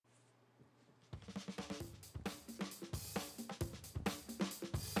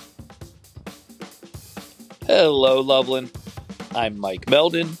Hello, Loveland. I'm Mike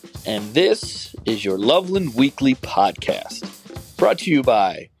Meldon, and this is your Loveland Weekly Podcast, brought to you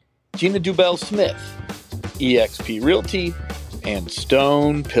by Gina Dubell Smith, eXp Realty, and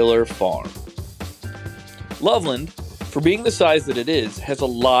Stone Pillar Farm. Loveland, for being the size that it is, has a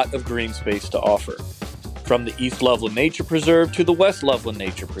lot of green space to offer. From the East Loveland Nature Preserve to the West Loveland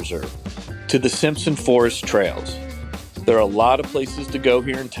Nature Preserve to the Simpson Forest Trails. There are a lot of places to go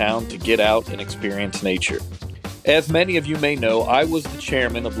here in town to get out and experience nature. As many of you may know, I was the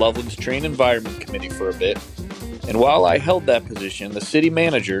chairman of Loveland's Tree and Environment Committee for a bit, and while I held that position, the city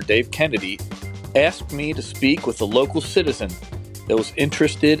manager, Dave Kennedy, asked me to speak with a local citizen that was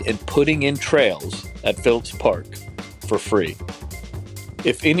interested in putting in trails at Phillips Park for free.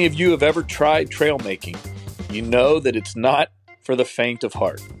 If any of you have ever tried trail making, you know that it's not for the faint of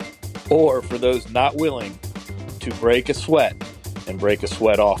heart, or for those not willing to break a sweat and break a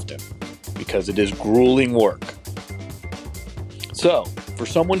sweat often, because it is grueling work. So, for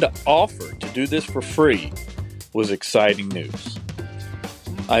someone to offer to do this for free was exciting news.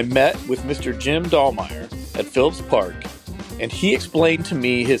 I met with Mr. Jim Dahlmeyer at Phillips Park, and he explained to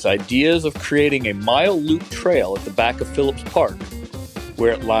me his ideas of creating a mile loop trail at the back of Phillips Park,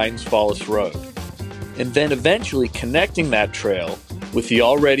 where it lines Fallis Road, and then eventually connecting that trail with the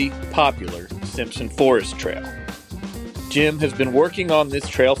already popular Simpson Forest Trail. Jim has been working on this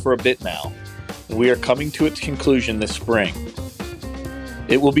trail for a bit now, and we are coming to its conclusion this spring.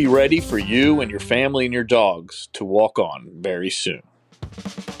 It will be ready for you and your family and your dogs to walk on very soon.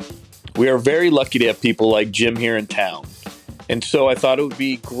 We are very lucky to have people like Jim here in town, and so I thought it would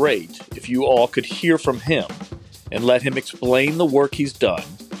be great if you all could hear from him and let him explain the work he's done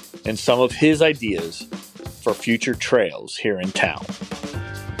and some of his ideas for future trails here in town.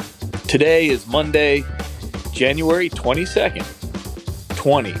 Today is Monday, January 22nd,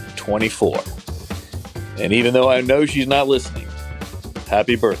 2024. And even though I know she's not listening,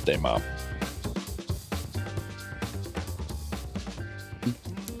 happy birthday, Mom.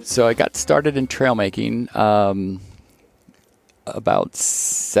 So I got started in trail making about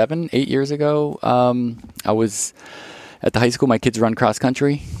 7-8 years ago. I was at the high school. My kids run cross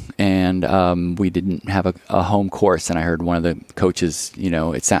country, and we didn't have a home course. And I heard one of the coaches,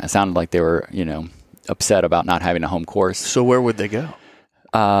 it sounded like they were, upset about not having a home course. So where would they go?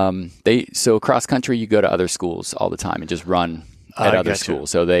 So cross country, you go to other schools all the time and just run at other schools.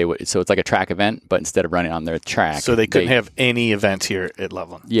 So it's like a track event, but instead of running on their track, so they couldn't have any events here at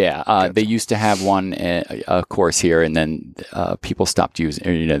Loveland. Yeah, gotcha. They used to have a course here, and then people stopped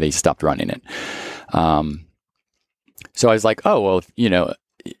using. They stopped running it. So I was like, oh well,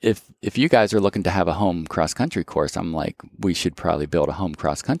 if you guys are looking to have a home cross country course, I'm like, we should probably build a home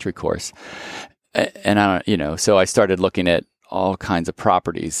cross country course. And so I started looking at all kinds of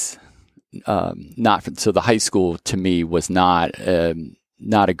properties. So the high school to me was not a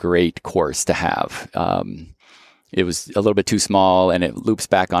great course to have. It was a little bit too small, and it loops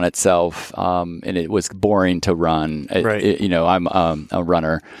back on itself, and it was boring to run. Right. I'm a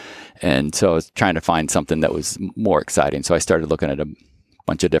runner, and so I was trying to find something that was more exciting. So I started looking at a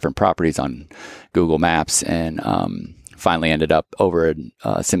bunch of different properties on Google Maps, and finally ended up over at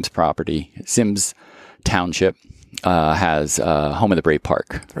Sims Township. Has Home of the Brave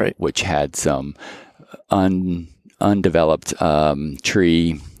Park, right, which had some undeveloped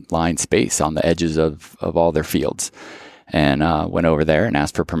tree-lined space on the edges of all their fields. And went over there and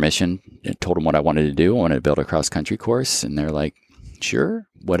asked for permission. And told them what I wanted to do. I wanted to build a cross-country course. And they're like, sure,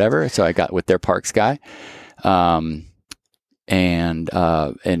 whatever. So I got with their parks guy. And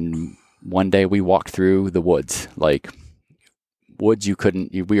one day we walked through the woods, woods we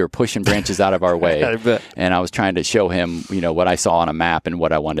were pushing branches out of our way. I bet. And I was trying to show him, what I saw on a map and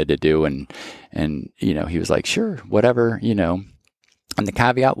what I wanted to do. And he was like, sure, whatever, And the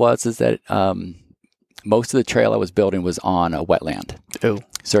caveat is that most of the trail I was building was on a wetland. Oh.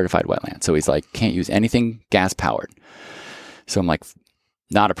 Certified wetland. So he's like, can't use anything gas powered. So I'm like,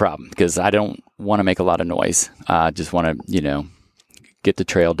 not a problem, because I don't want to make a lot of noise. I just want to, get the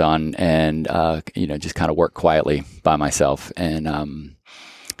trail done and, just kind of work quietly by myself. And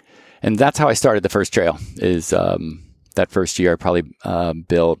that's how I started the first trail is, that first year I probably,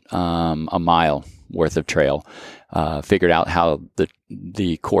 built, a mile worth of trail, figured out how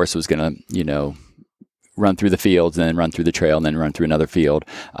the course was going to, run through the fields and then run through the trail and then run through another field.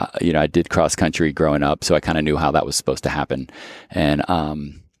 I did cross country growing up, so I kind of knew how that was supposed to happen, and,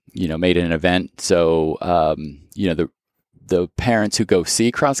 made it an event. So, the parents who go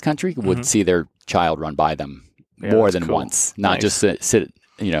see cross country would see their child run by them more than once, not just sit,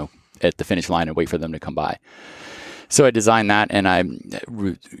 at the finish line and wait for them to come by. So I designed that, and I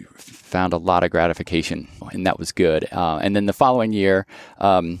found a lot of gratification, and that was good. And then the following year,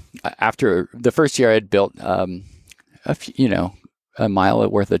 after the first year, I had built, a mile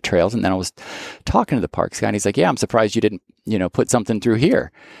worth of trails, and then I was talking to the parks guy, and he's like, "Yeah, I'm surprised you didn't, put something through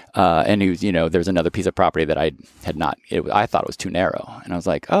here." And he was, there's another piece of property that I had not. I thought it was too narrow, and I was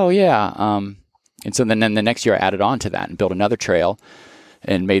like, "Oh yeah." And so then the next year, I added on to that and built another trail,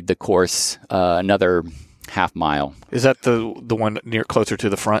 and made the course another half mile. Is that the one closer to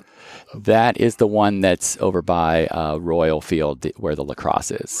the front? That is the one that's over by Royal Field where the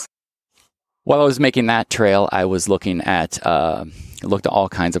lacrosse is. While I was making that trail, I was looking at looked at all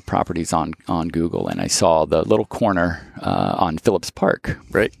kinds of properties on Google, and I saw the little corner on Phillips Park.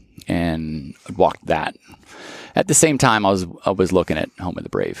 Right. And walked that. At the same time, I was looking at Home of the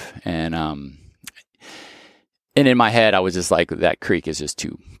Brave, and in my head, I was just like, that creek is just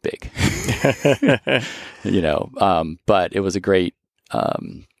too big, but it was a great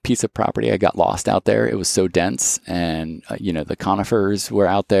piece of property. I got lost out there. It was so dense, and the conifers were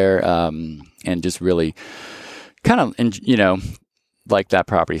out there, and just really kind of, like that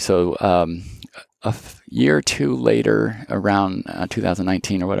property. So a year or two later, around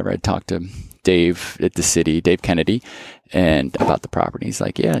 2019 or whatever, I talked to Dave at the city, Dave Kennedy, and about the property. He's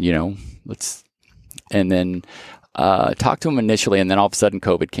like, "Yeah, let's," and then talked to him initially, and then all of a sudden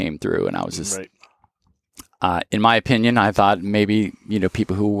COVID came through, and I was just. Right. In my opinion, I thought maybe,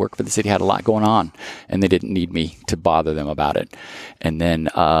 people who work for the city had a lot going on, and they didn't need me to bother them about it. And then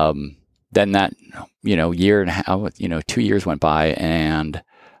that, year and a half, 2 years went by, and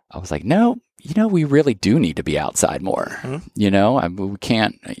I was like, no, we really do need to be outside more. Mm-hmm. We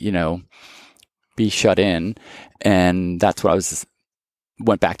can't, be shut in. And that's what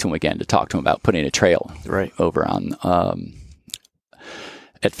went back to him again to talk to him about putting a trail over on,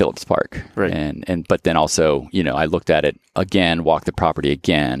 at Phillips Park. Right. But then also, I looked at it again, walked the property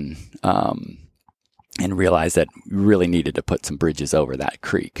again, and realized that we really needed to put some bridges over that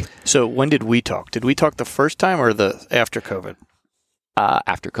creek. So when did we talk? Did we talk the first time or after COVID?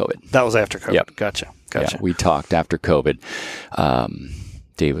 After COVID. That was after COVID. Yep. Gotcha. Yeah, we talked after COVID.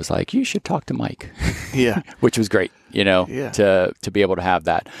 Dave was like, "You should talk to Mike." Yeah. Which was great, to be able to have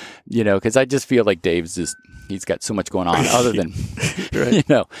that, because I just feel like he's got so much going on other than,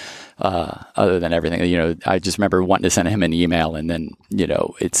 other than everything. I just remember wanting to send him an email, and then,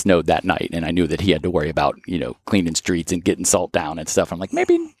 it snowed that night, and I knew that he had to worry about, cleaning streets and getting salt down and stuff. I'm like,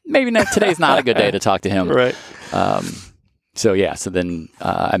 maybe not, today's not a good day to talk to him. Right. So then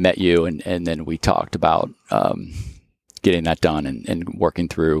I met you, and then we talked about getting that done and working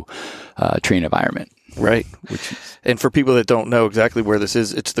through tree and environment. Right. And for people that don't know exactly where this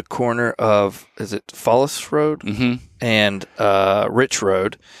is, it's the corner of, is it Follis Road? Mm-hmm. And Rich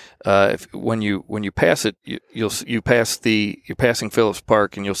Road. When you pass it, you're passing Phillips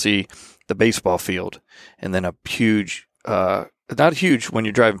Park, and you'll see the baseball field, and then a huge, not huge, when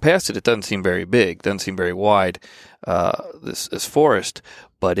you're driving past it, it doesn't seem very big, doesn't seem very wide, this forest,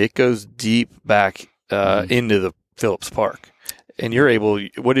 but it goes deep back into the Phillips Park. And you're able,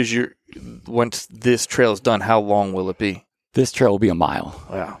 once this trail is done, how long will it be? This trail will be a mile.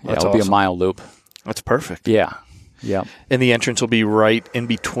 Wow. It'll be a mile loop. That's perfect. Yeah. Yeah. And the entrance will be right in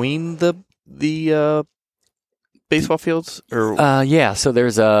between the baseball fields? Or yeah. So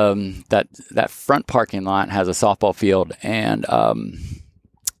there's that front parking lot has a softball field and a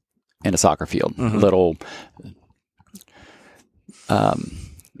soccer field. Mm-hmm. Little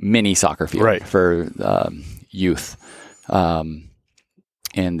mini soccer field for youth.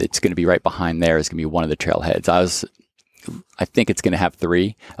 And it's going to be right behind there. It's going to be one of the trailheads. I think it's going to have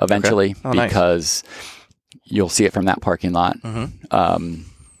 3 eventually because you'll see it from that parking lot. Mm-hmm.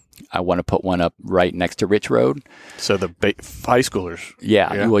 I want to put one up right next to Rich Road. So the high schoolers.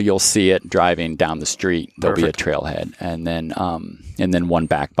 Yeah. Well, you'll see it driving down the street. There'll be a trailhead, and then one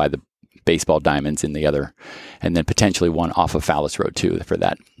back by the baseball diamonds in the other, and then potentially one off of Fallis Road too for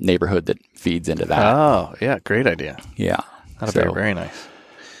that neighborhood that feeds into that. Oh, yeah. Great idea. Yeah. That'll be very nice.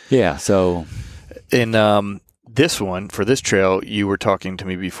 Yeah. So in for this trail, you were talking to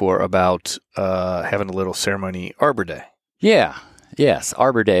me before about having a little ceremony Arbor Day. Yeah. Yes.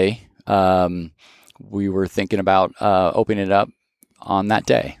 Arbor Day. We were thinking about opening it up on that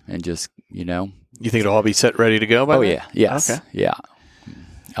day and just, You think it'll all be set ready to go by then? Yeah. Yes. Okay. Yeah.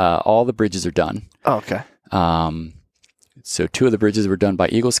 All the bridges are done. Oh, okay. So 2 of the bridges were done by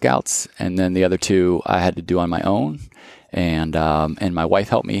Eagle Scouts, and then the other 2 I had to do on my own. And my wife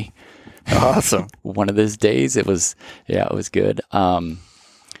helped me. Awesome. One of those days, it was good.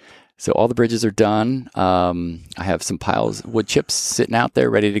 So all the bridges are done. I have some piles, wood chips sitting out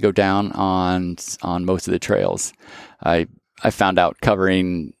there ready to go down on most of the trails. I found out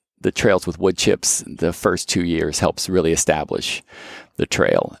covering the trails with wood chips the first 2 years helps really establish the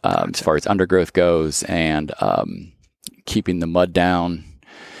trail as far as undergrowth goes and keeping the mud down.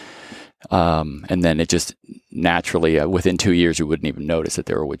 And then it just naturally, within 2 years, you wouldn't even notice that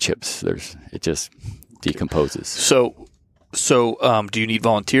there were wood chips. It just decomposes. So, do you need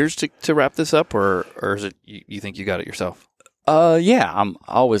volunteers to wrap this up, or is it you think you got it yourself? Yeah, I'm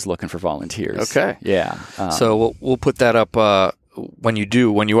always looking for volunteers. Okay. Yeah. So we'll put that up when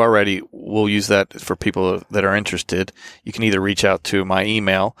you are ready. We'll use that for people that are interested. You can either reach out to my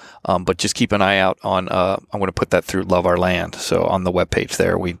email, but just keep an eye out on. I'm going to put that through Love Our Land. So on the webpage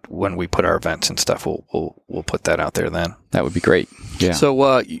there, when we put our events and stuff, we'll put that out there then. That would be great. Yeah.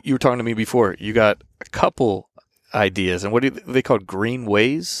 So you were talking to me before. You got a couple ideas, and what are they called?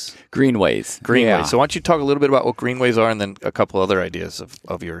 Greenways? Greenways. Yeah. So why don't you talk a little bit about what greenways are, and then a couple other ideas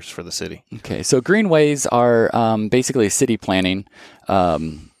of yours for the city. Okay. So greenways are basically a city planning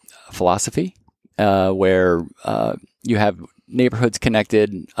philosophy where you have neighborhoods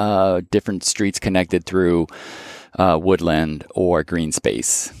connected, different streets connected through woodland or green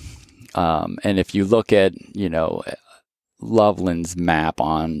space. And if you look at, Loveland's map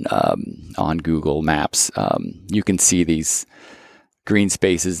on Google Maps, you can see these green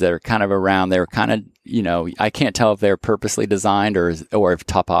spaces that are kind of around. They're kind of, I can't tell if they're purposely designed or if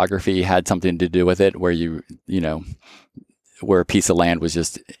topography had something to do with it, where where a piece of land was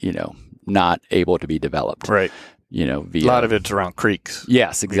just, not able to be developed. Right. Via, a lot of it's around creeks.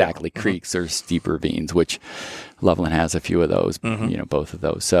 Yes, exactly. Yeah. Creeks or steep ravines, which Loveland has a few of those, both of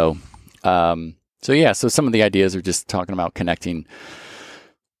those. So, so some of the ideas are just talking about connecting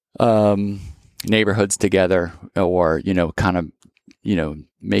neighborhoods together, or kind of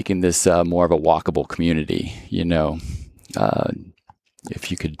making this more of a walkable community. If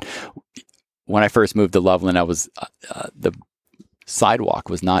you could, when I first moved to Loveland, I was the sidewalk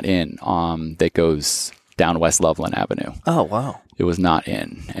was not in that goes down West Loveland Avenue. Oh wow, it was not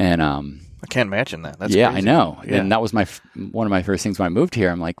in, and I can't imagine that. That's yeah, crazy. I know. Yeah. And that was one of my first things when I moved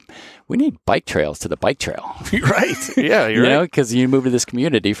here. I'm like, we need bike trails to the bike trail. Right. Yeah, you're right. Because you move to this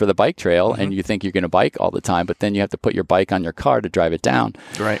community for the bike trail and you think you're going to bike all the time, but then you have to put your bike on your car to drive it down.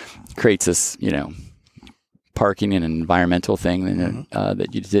 Right. Creates this, parking and an environmental thing that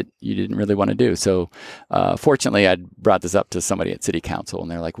you didn't really want to do. So fortunately, I brought this up to somebody at City Council, and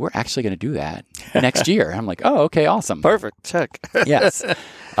they're like, "We're actually going to do that next year." I'm like, "Oh, okay, awesome, perfect, check." Yes,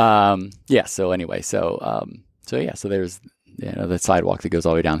 yeah. So anyway, so there's the sidewalk that goes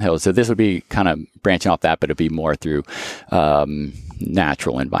all the way downhill. So this would be kind of branching off that, but it'd be more through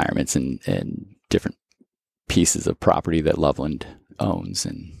natural environments and different pieces of property that Loveland owns.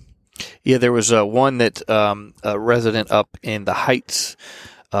 And yeah, there was one that a resident up in the Heights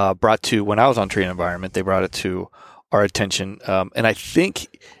brought to, when I was on Tree and Environment, they brought it to our attention. And I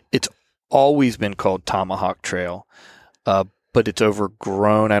think it's always been called Tomahawk Trail, but it's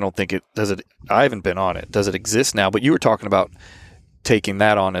overgrown. I don't think I haven't been on it. Does it exist now? But you were talking about taking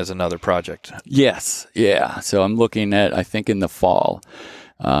that on as another project. Yes. Yeah. So I'm looking at, I think in the fall,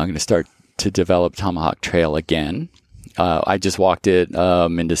 I'm going to start to develop Tomahawk Trail again. I just walked it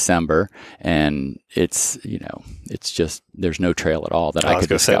in December, and it's just, there's no trail at all that I could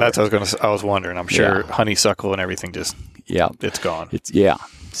discover. That's what I was wondering. I'm sure honeysuckle and everything just it's gone.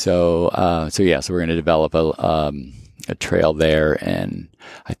 So we're going to develop a trail there, and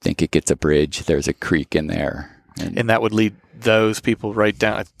I think it gets a bridge. There's a creek in there, and that would lead those people right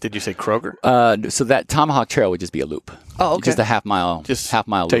down. Did you say Kroger? So that Tomahawk Trail would just be a loop. Oh, okay. Just a half mile Take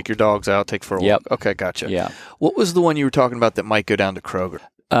loop. your dogs out, take for a walk. Yep. Okay, gotcha. Yeah. What was the one you were talking about that might go down to Kroger?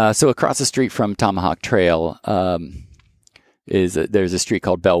 So across the street from Tomahawk Trail there's a street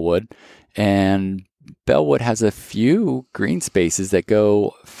called Bellwood, and Bellwood has a few green spaces that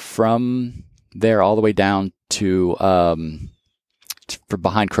go from there all the way down to for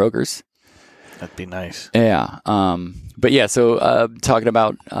behind Kroger's. That'd be nice. Yeah. But yeah, so talking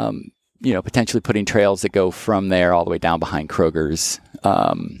about potentially putting trails that go from there all the way down behind Kroger's.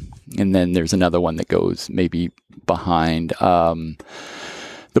 And then there's another one that goes maybe behind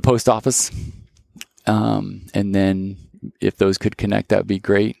the post office. And then if those could connect, that would be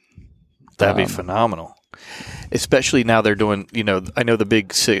great. That'd be phenomenal. Especially now they're doing, I know the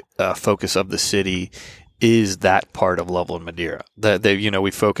big focus of the city is that part of Loveland, Madeira.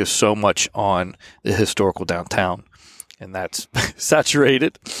 We focus so much on the historical downtown, and that's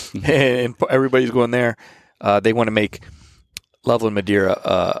saturated, and everybody's going there. They want to make Loveland,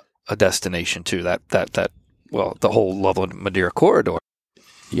 Madeira a destination too. The whole Loveland, Madeira corridor.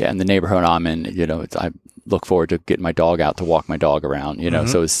 in the neighborhood I'm in, I look forward to getting my dog out to walk my dog around,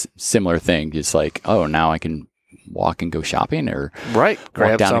 so it's similar thing. Just like, oh, now I can walk and go shopping, or right,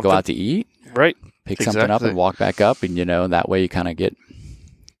 walk down and go out to eat, right, pick something up and walk back up. And, that way you kind of get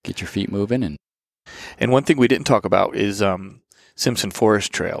your feet moving. And one thing we didn't talk about is Simpson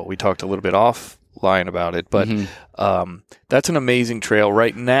Forest Trail. We talked a little bit offline about it, but that's an amazing trail.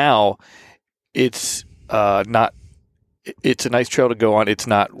 Right now, it's not. It's a nice trail to go on. It's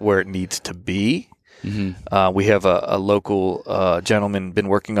not where it needs to be. We have a local gentleman been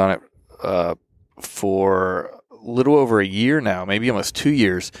working on it for a little over a year now, maybe almost 2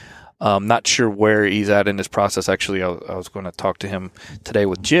 years. Not sure where he's at in this process. Actually, I was going to talk to him today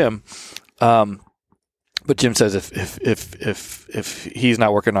with Jim. But Jim says if he's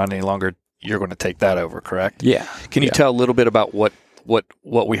not working on it any longer, you're going to take that over, correct? Yeah. Can you tell a little bit about what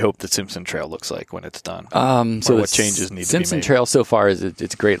we hope the Simpson Trail looks like when it's done? So what changes need to be made? Simpson Trail so far it's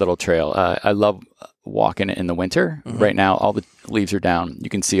a great little trail. I love walking it in the winter. Right now, all the leaves are down. You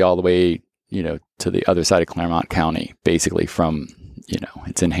can see all the way, to the other side of Claremont County, basically from,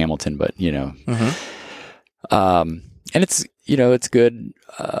 it's in Hamilton, but, and it's, it's good.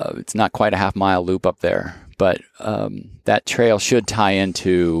 It's not quite a half-mile loop up there, but that trail should tie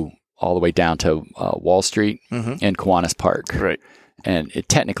into all the way down to Wall Street and Kiwanis Park. Right. And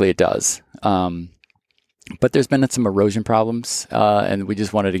technically it does. But there's been some erosion problems, and we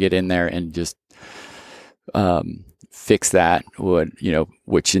just wanted to get in there and just fix that,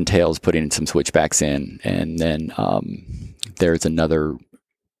 which entails putting some switchbacks in. And then there's another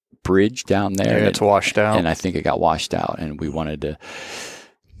bridge down there. Yeah, it's washed out. And I think it got washed out, and we wanted to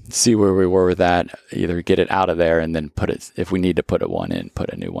see where we were with that, either get it out of there and then put it, if we need to put a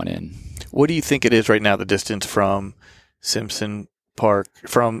new one in. What do you think it is right now, the distance from Simpson Park,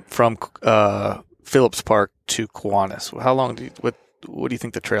 from Phillips Park to Kiwanis? How long what do you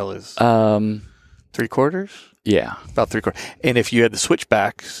think the trail is? 3/4? Yeah. About 3/4. And if you had the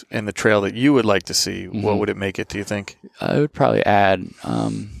switchbacks and the trail that you would like to see, what would it make it, do you think? It would probably add,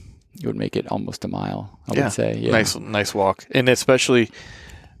 it would make it almost a mile, I would say. Yeah. Nice walk. And especially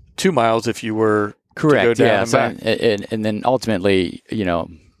 2 miles if you were correct, to go down and back. And then ultimately,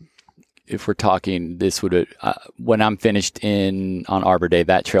 if we're talking, this would, when I'm finished on Arbor Day,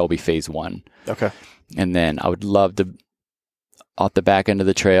 that trail will be phase 1. Okay. And then I would love to, off the back end of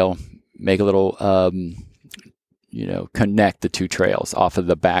the trail, make a little, connect the two trails off of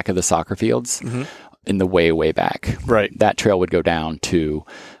the back of the soccer fields in the way back. Right. That trail would go down to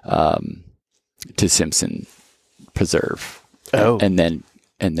Simpson Preserve. Oh. And then,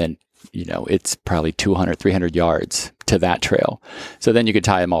 it's probably 200, 300 yards to that trail. So then you could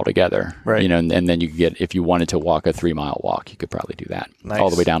tie them all together. Right. And then you could get, if you wanted to walk a 3-mile walk, you could probably do that. Nice. All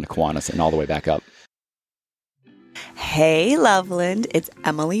the way down to Kiwanis and all the way back up. Hey, Loveland. It's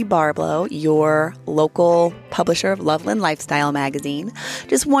Emily Barblow, your local publisher of Loveland Lifestyle Magazine.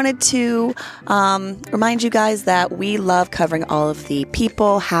 Just wanted to remind you guys that we love covering all of the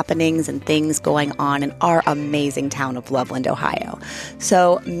people, happenings, and things going on in our amazing town of Loveland, Ohio.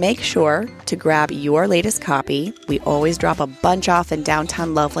 So make sure to grab your latest copy. We always drop a bunch off in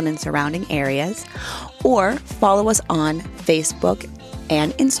downtown Loveland and surrounding areas. Or follow us on Facebook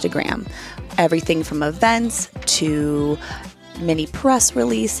and Instagram. Everything from events to mini press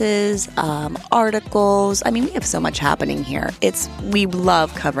releases, articles. I mean, we have so much happening here. We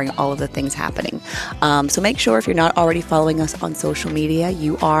love covering all of the things happening. So make sure if you're not already following us on social media,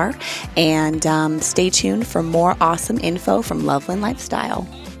 you are. And stay tuned for more awesome info from Loveland Lifestyle.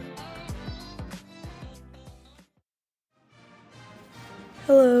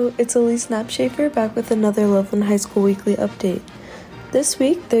 Hello, it's Elise Knapschafer back with another Loveland High School Weekly Update. This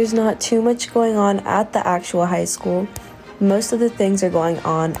week, there's not too much going on at the actual high school. Most of the things are going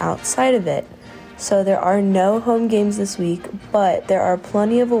on outside of it. So there are no home games this week, but there are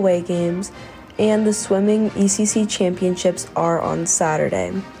plenty of away games, and the swimming ECC championships are on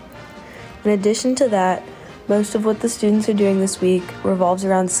Saturday. In addition to that, most of what the students are doing this week revolves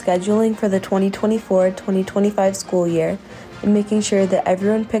around scheduling for the 2024-2025 school year and making sure that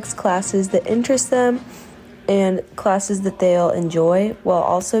everyone picks classes that interest them and classes that they'll enjoy while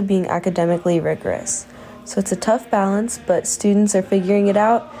also being academically rigorous. So it's a tough balance, but students are figuring it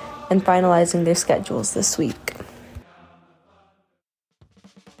out and finalizing their schedules this week.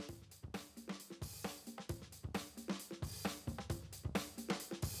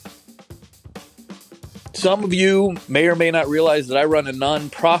 Some of you may or may not realize that I run a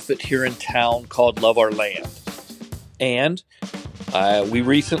nonprofit here in town called Love Our Land. And we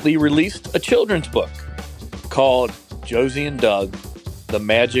recently released a children's book called Josie and Doug, The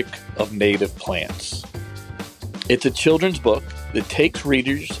Magic of Native Plants. It's a children's book that takes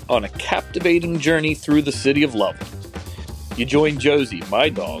readers on a captivating journey through the city of Loveland. You join Josie, my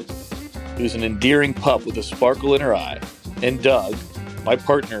dog, who's an endearing pup with a sparkle in her eye, and Doug, my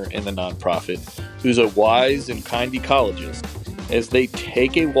partner in the nonprofit, who's a wise and kind ecologist, as they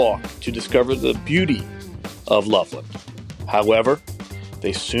take a walk to discover the beauty of Loveland. However,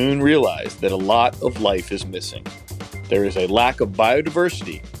 they soon realize that a lot of life is missing. There is a lack of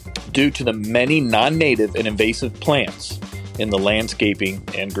biodiversity due to the many non-native and invasive plants in the landscaping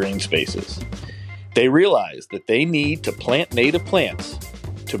and green spaces. They realize that they need to plant native plants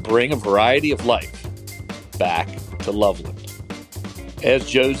to bring a variety of life back to Loveland. As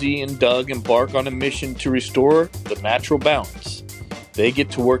Josie and Doug embark on a mission to restore the natural balance, they get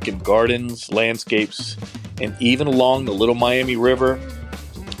to work in gardens, landscapes, and even along the Little Miami River,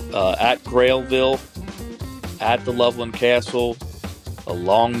 at Grailville, at the Loveland Castle,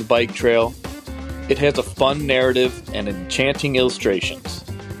 along the bike trail. It has a fun narrative and enchanting illustrations.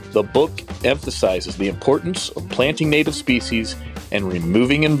 The book emphasizes the importance of planting native species and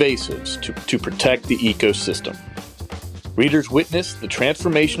removing invasives to protect the ecosystem. Readers witness the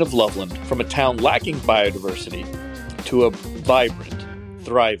transformation of Loveland from a town lacking biodiversity to a vibrant,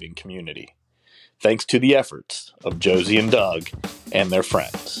 thriving community, thanks to the efforts of Josie and Doug and their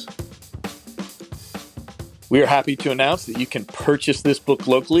friends. We are happy to announce that you can purchase this book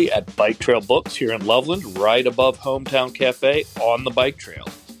locally at Bike Trail Books here in Loveland, right above Hometown Cafe on the bike trail.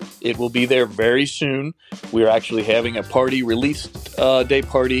 It will be there very soon. We are actually having a release day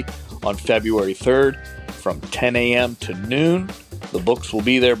party on February 3rd from 10 a.m. to noon. The books will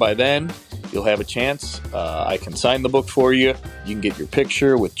be there by then. You'll have a chance. I can sign the book for you. You can get your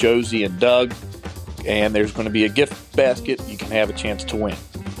picture with Josie and Doug. And there's going to be a gift basket you can have a chance to win.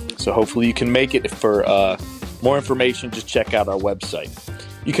 So hopefully you can make it. For more information, just check out our website.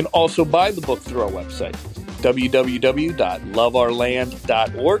 You can also buy the book through our website,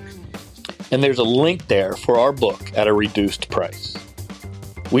 www.loveourland.org. And there's a link there for our book at a reduced price.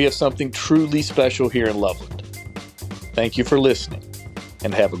 We have something truly special here in Loveland. Thank you for listening,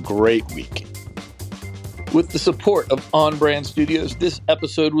 and have a great week. With the support of On Brand Studios, this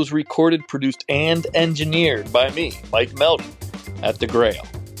episode was recorded, produced, and engineered by me, Mike Meldon, at The Grail,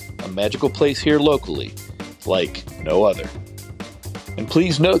 a magical place here locally like no other. And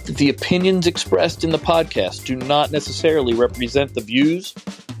please note that the opinions expressed in the podcast do not necessarily represent the views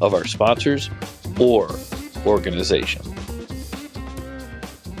of our sponsors or organizations.